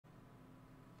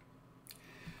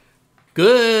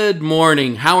Good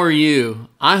morning. How are you?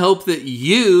 I hope that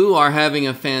you are having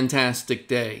a fantastic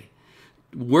day.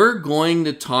 We're going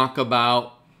to talk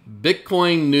about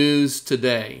Bitcoin news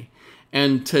today.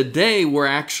 And today we're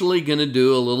actually going to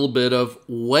do a little bit of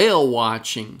whale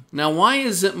watching. Now, why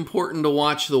is it important to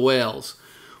watch the whales?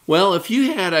 Well, if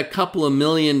you had a couple of $1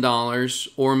 million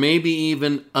or maybe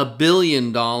even $1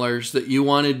 billion that you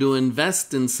wanted to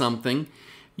invest in something,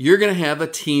 you're going to have a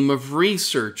team of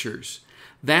researchers.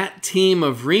 That team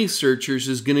of researchers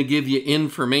is going to give you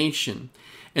information.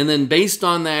 And then based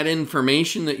on that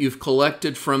information that you've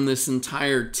collected from this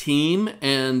entire team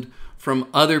and from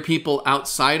other people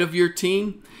outside of your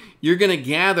team, you're going to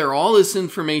gather all this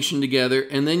information together,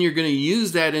 and then you're going to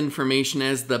use that information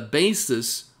as the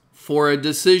basis for a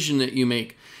decision that you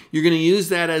make. You're going to use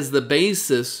that as the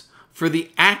basis for the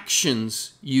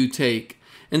actions you take.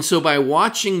 And so by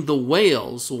watching the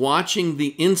whales, watching the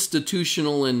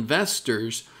institutional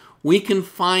investors, we can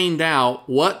find out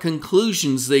what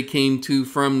conclusions they came to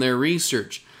from their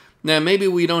research. Now, maybe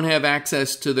we don't have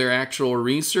access to their actual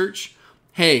research.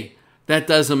 Hey, that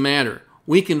doesn't matter.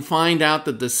 We can find out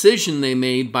the decision they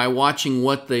made by watching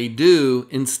what they do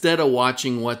instead of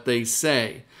watching what they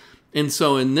say. And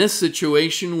so in this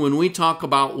situation, when we talk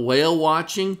about whale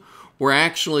watching, we're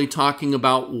actually talking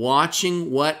about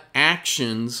watching what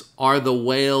actions are the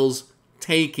whales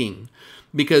taking.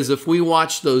 Because if we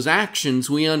watch those actions,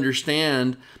 we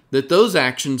understand that those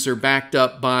actions are backed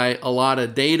up by a lot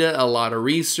of data, a lot of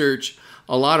research,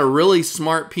 a lot of really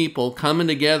smart people coming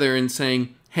together and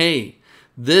saying, hey,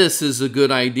 this is a good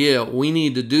idea. We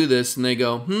need to do this. And they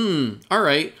go, all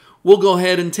right, we'll go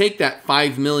ahead and take that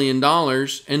 $5 million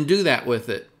and do that with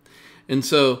it. And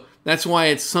so that's why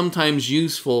it's sometimes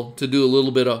useful to do a little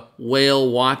bit of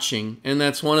whale watching, and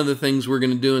that's one of the things we're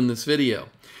going to do in this video.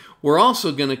 We're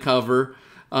also going to cover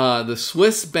the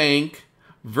Swiss bank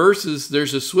versus,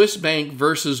 there's a Swiss bank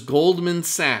versus Goldman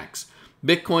Sachs.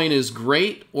 Bitcoin is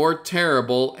great or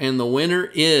terrible, and the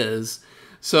winner is.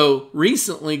 So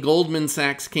recently Goldman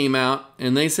Sachs came out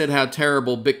and they said how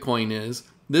terrible Bitcoin is.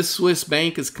 This Swiss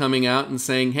bank is coming out and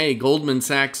saying, hey, Goldman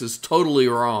Sachs is totally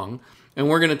wrong. And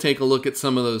we're going to take a look at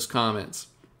some of those comments.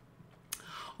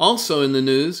 Also in the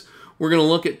news, we're going to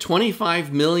look at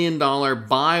 $25 million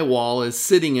buy wall is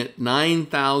sitting at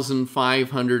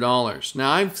 $9,500.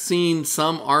 Now, I've seen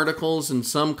some articles and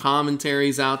some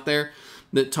commentaries out there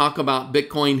that talk about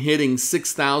Bitcoin hitting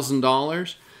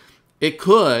 $6,000. It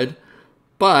could,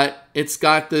 but it's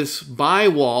got this buy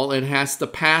wall it has to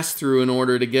pass through in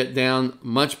order to get down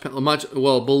much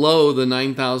below the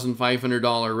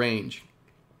 $9,500 range.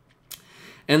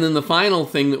 And then the final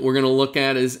thing that we're going to look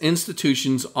at is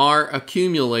institutions are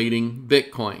accumulating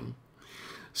Bitcoin.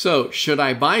 So should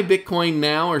I buy Bitcoin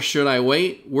now or should I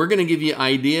wait? We're going to give you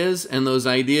ideas, and those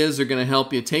ideas are going to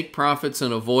help you take profits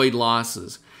and avoid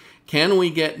losses. Can we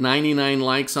get 99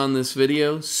 likes on this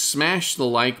video? Smash the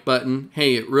like button.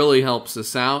 Hey, it really helps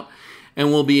us out, and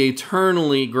we'll be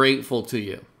eternally grateful to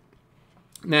you.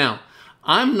 Now,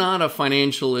 I'm not a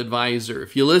financial advisor.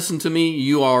 If you listen to me,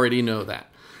 you already know that.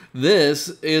 This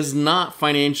is not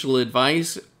financial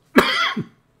advice.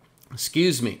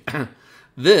 Excuse me.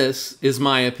 This is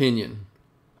my opinion.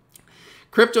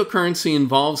 Cryptocurrency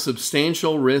involves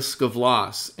substantial risk of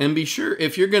loss. And be sure,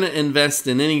 if you're going to invest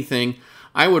in anything,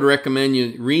 I would recommend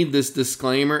you read this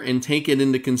disclaimer and take it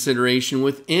into consideration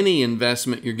with any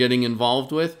investment you're getting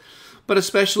involved with. But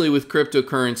especially with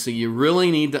cryptocurrency, you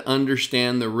really need to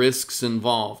understand the risks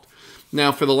involved.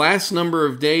 Now, for the last number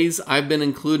of days, I've been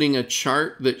including a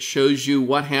chart that shows you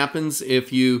what happens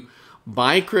if you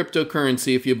buy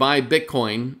cryptocurrency, if you buy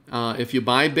Bitcoin,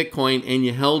 and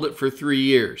you held it for 3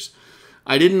 years.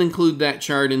 I didn't include that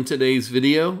chart in today's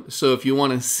video, so if you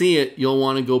want to see it, you'll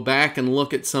want to go back and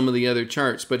look at some of the other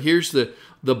charts. But here's the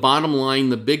bottom line,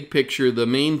 the big picture, the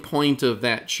main point of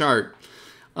that chart.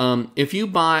 If you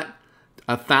bought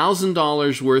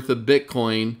 $1,000 worth of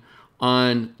Bitcoin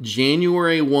on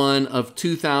January 1 of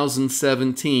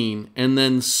 2017 and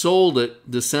then sold it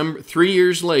 3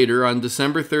 years later on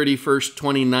December 31st,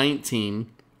 2019,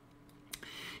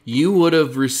 you would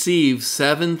have received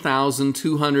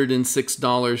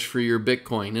 $7,206 for your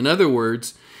Bitcoin. In other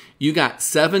words, you got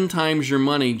 7 times your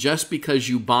money just because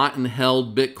you bought and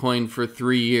held Bitcoin for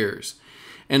 3 years.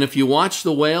 And if you watch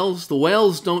the whales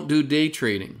don't do day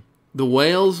trading. The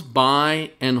whales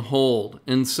buy and hold.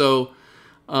 And so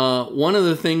one of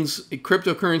the things,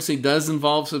 cryptocurrency does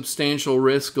involve substantial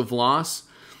risk of loss,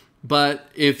 but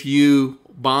if you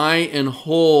buy and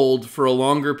hold for a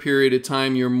longer period of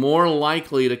time, you're more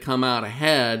likely to come out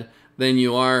ahead than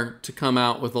you are to come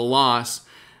out with a loss.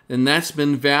 And that's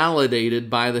been validated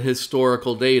by the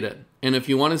historical data. And if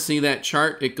you want to see that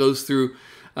chart, it goes through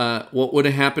what would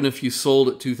have happened if you sold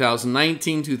it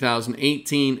 2019,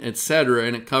 2018, etc.,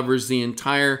 and it covers the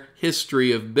entire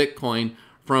history of Bitcoin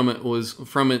from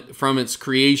its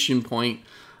creation point.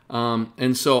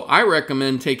 And so I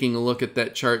recommend taking a look at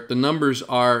that chart. The numbers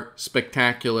are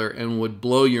spectacular and would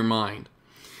blow your mind.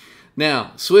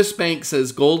 Now, Swiss Bank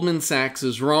says Goldman Sachs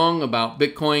is wrong about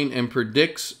Bitcoin and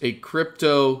predicts a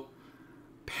crypto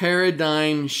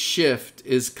paradigm shift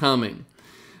is coming.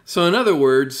 So in other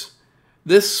words,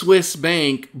 this Swiss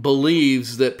bank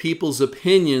believes that people's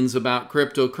opinions about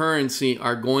cryptocurrency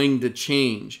are going to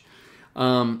change.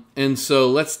 And so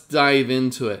let's dive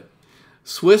into it.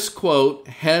 Swiss quote,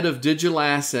 head of digital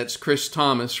assets Chris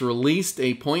Thomas released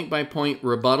a point-by-point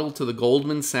rebuttal to the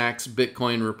Goldman Sachs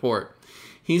Bitcoin report.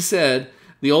 He said,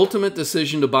 the ultimate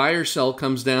decision to buy or sell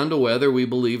comes down to whether we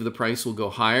believe the price will go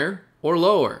higher or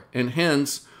lower, and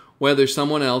hence whether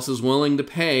someone else is willing to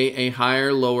pay a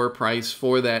higher, lower price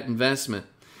for that investment.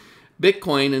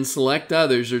 Bitcoin and select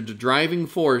others are the driving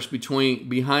force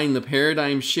behind the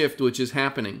paradigm shift which is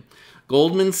happening.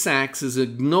 Goldman Sachs is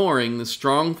ignoring the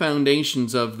strong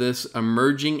foundations of this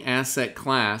emerging asset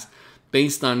class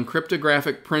based on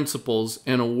cryptographic principles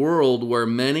in a world where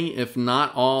many, if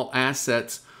not all,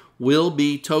 assets will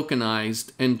be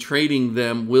tokenized and trading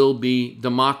them will be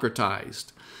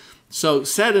democratized. So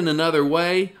said in another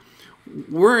way,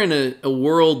 we're in a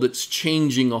world that's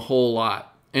changing a whole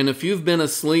lot. And if you've been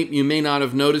asleep, you may not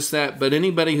have noticed that, but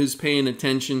anybody who's paying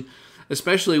attention,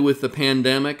 especially with the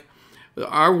pandemic,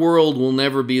 our world will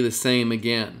never be the same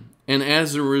again. And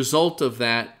as a result of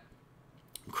that,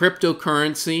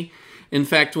 cryptocurrency, in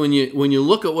fact, when you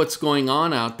look at what's going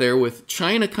on out there with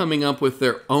China coming up with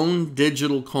their own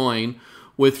digital coin,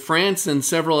 with France and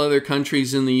several other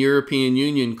countries in the European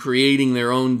Union creating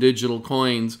their own digital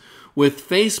coins, with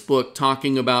Facebook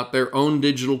talking about their own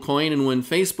digital coin, and when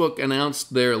Facebook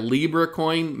announced their Libra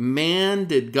coin, man,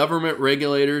 did government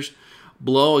regulators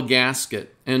blow a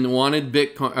gasket and wanted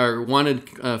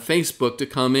Facebook to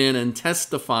come in and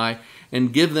testify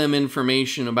and give them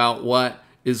information about what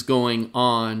is going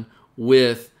on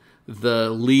with the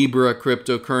Libra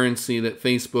cryptocurrency that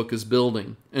Facebook is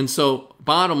building. And so,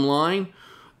 bottom line,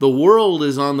 the world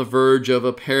is on the verge of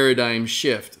a paradigm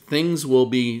shift. Things will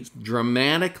be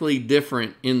dramatically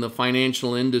different in the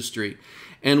financial industry,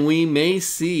 and we may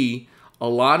see a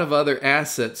lot of other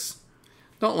assets.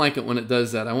 Don't like it when it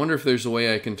does that. I wonder if there's a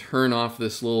way I can turn off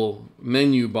this little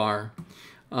menu bar.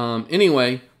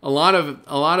 Anyway, a lot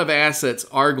of assets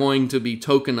are going to be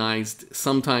tokenized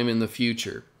sometime in the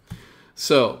future.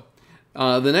 So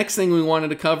the next thing we wanted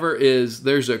to cover is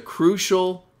there's a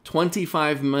crucial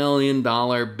 $25 million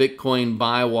Bitcoin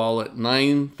buy wall at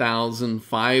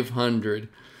 9,500.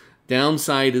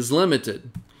 Downside is limited.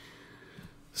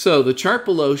 So the chart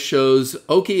below shows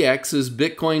OKEX's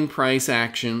Bitcoin price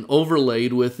action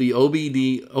overlaid with the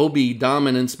OB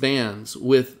dominance bands,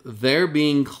 with there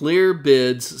being clear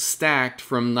bids stacked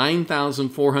from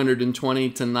 9,420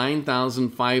 to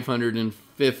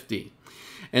 9,550.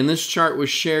 And this chart was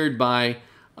shared by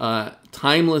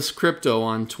Timeless Crypto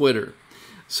on Twitter.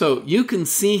 So you can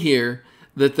see here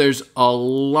that there's a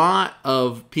lot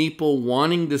of people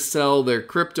wanting to sell their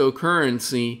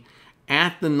cryptocurrency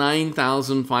at the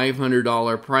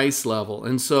 $9,500 price level.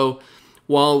 And so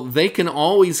while they can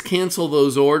always cancel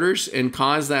those orders and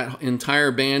cause that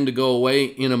entire band to go away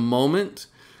in a moment,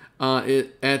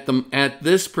 at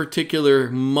this particular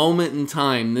moment in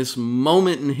time, this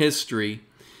moment in history,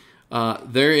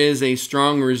 there is a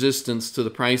strong resistance to the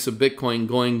price of Bitcoin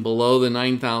going below the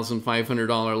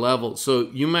 $9,500 level. So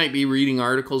you might be reading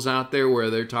articles out there where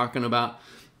they're talking about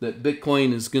that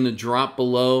Bitcoin is going to drop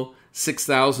below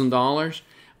 $6,000.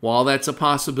 While that's a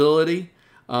possibility,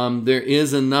 there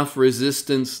is enough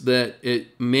resistance that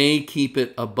it may keep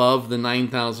it above the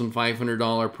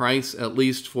 $9,500 price, at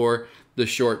least for the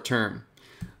short term.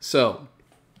 So,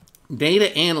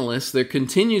 data analysts, there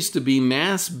continues to be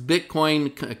mass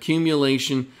Bitcoin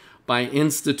accumulation by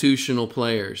institutional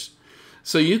players.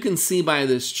 So you can see by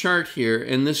this chart here,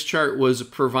 and this chart was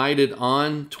provided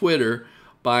on Twitter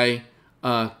by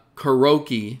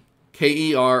Kerooke,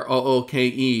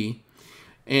 Kerooke.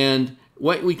 And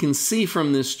what we can see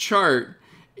from this chart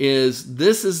is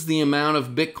this is the amount of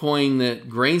Bitcoin that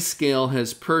Grayscale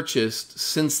has purchased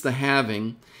since the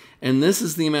halving. And this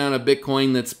is the amount of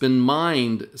Bitcoin that's been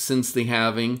mined since the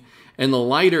halving. And the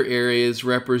lighter areas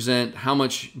represent how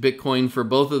much Bitcoin for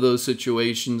both of those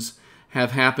situations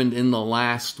have happened in the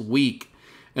last week.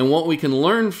 And what we can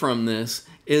learn from this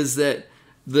is that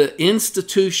the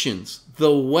institutions,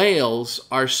 the whales,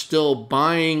 are still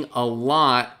buying a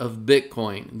lot of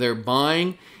Bitcoin. They're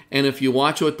buying, And if you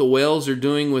watch what the whales are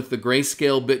doing with the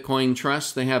Grayscale Bitcoin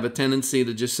Trust, they have a tendency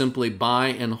to just simply buy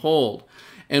and hold.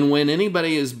 And when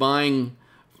anybody is buying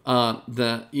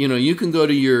you can go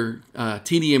to your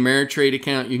TD Ameritrade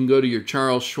account, you can go to your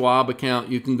Charles Schwab account,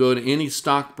 you can go to any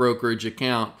stock brokerage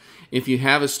account if you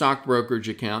have a stock brokerage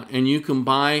account, and you can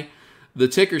buy the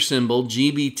ticker symbol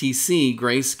GBTC,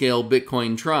 Grayscale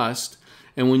Bitcoin Trust.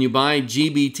 And when you buy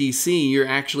GBTC, you're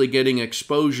actually getting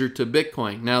exposure to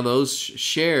Bitcoin. Now those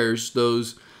shares,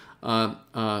 those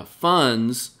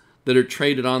funds that are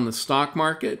traded on the stock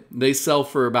market, they sell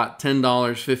for about $10,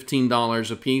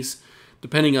 $15 a piece,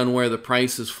 depending on where the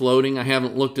price is floating. I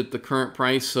haven't looked at the current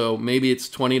price, so maybe it's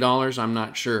 $20. I'm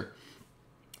not sure.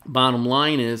 Bottom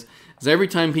line is every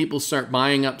time people start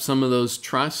buying up some of those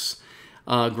trusts,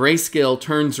 Grayscale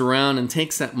turns around and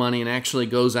takes that money and actually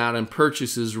goes out and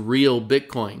purchases real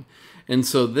Bitcoin. And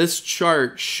so this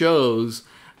chart shows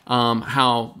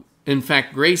how, in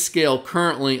fact, Grayscale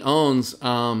currently owns,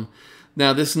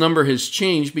 now this number has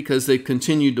changed because they've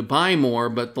continued to buy more,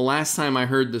 but the last time I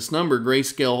heard this number,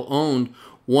 Grayscale owned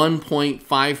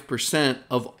 1.5%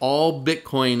 of all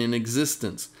Bitcoin in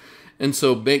existence. And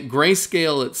so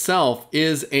Grayscale itself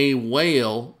is a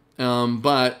whale.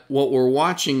 But what we're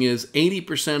watching is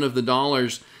 80% of the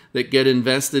dollars that get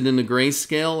invested into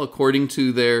Grayscale, according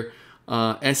to their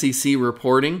SEC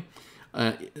reporting,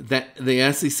 that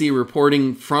the SEC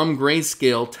reporting from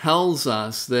Grayscale tells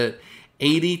us that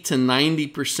 80 to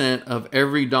 90% of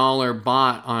every dollar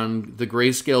bought on the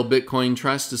Grayscale Bitcoin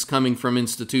Trust is coming from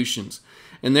institutions.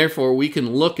 And therefore, we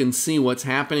can look and see what's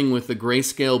happening with the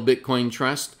Grayscale Bitcoin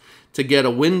Trust to get a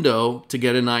window, to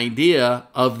get an idea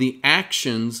of the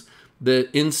actions that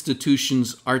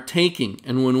institutions are taking.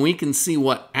 And when we can see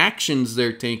what actions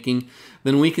they're taking,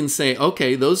 then we can say,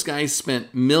 okay, those guys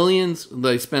spent millions.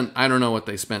 They spent, I don't know what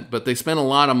they spent, but they spent a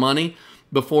lot of money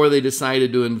before they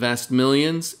decided to invest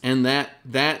millions. And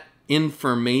that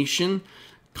information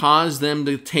caused them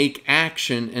to take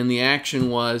action. And the action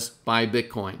was buy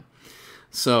Bitcoin.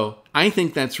 So I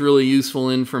think that's really useful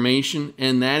information.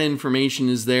 And that information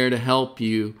is there to help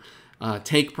you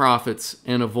take profits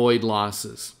and avoid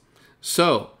losses.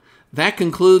 So that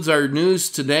concludes our news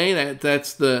today.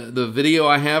 That's the video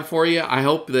I have for you. I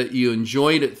hope that you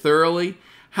enjoyed it thoroughly.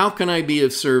 How can I be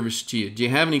of service to you? Do you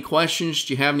have any questions?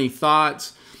 Do you have any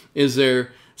thoughts? Is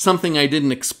there something I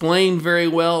didn't explain very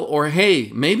well? Or hey,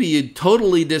 maybe you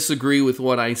totally disagree with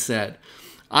what I said.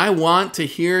 I want to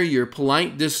hear your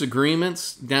polite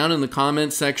disagreements down in the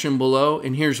comment section below,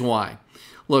 and here's why.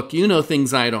 Look, you know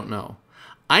things I don't know.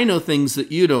 I know things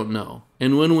that you don't know.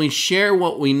 And when we share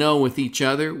what we know with each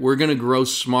other, we're going to grow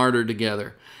smarter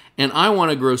together. And I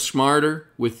want to grow smarter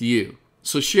with you.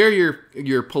 So share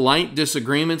your polite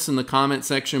disagreements in the comment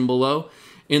section below.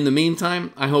 In the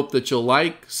meantime, I hope that you'll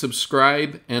like,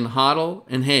 subscribe, and hodl.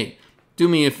 And hey, do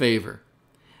me a favor.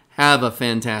 Have a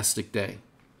fantastic day.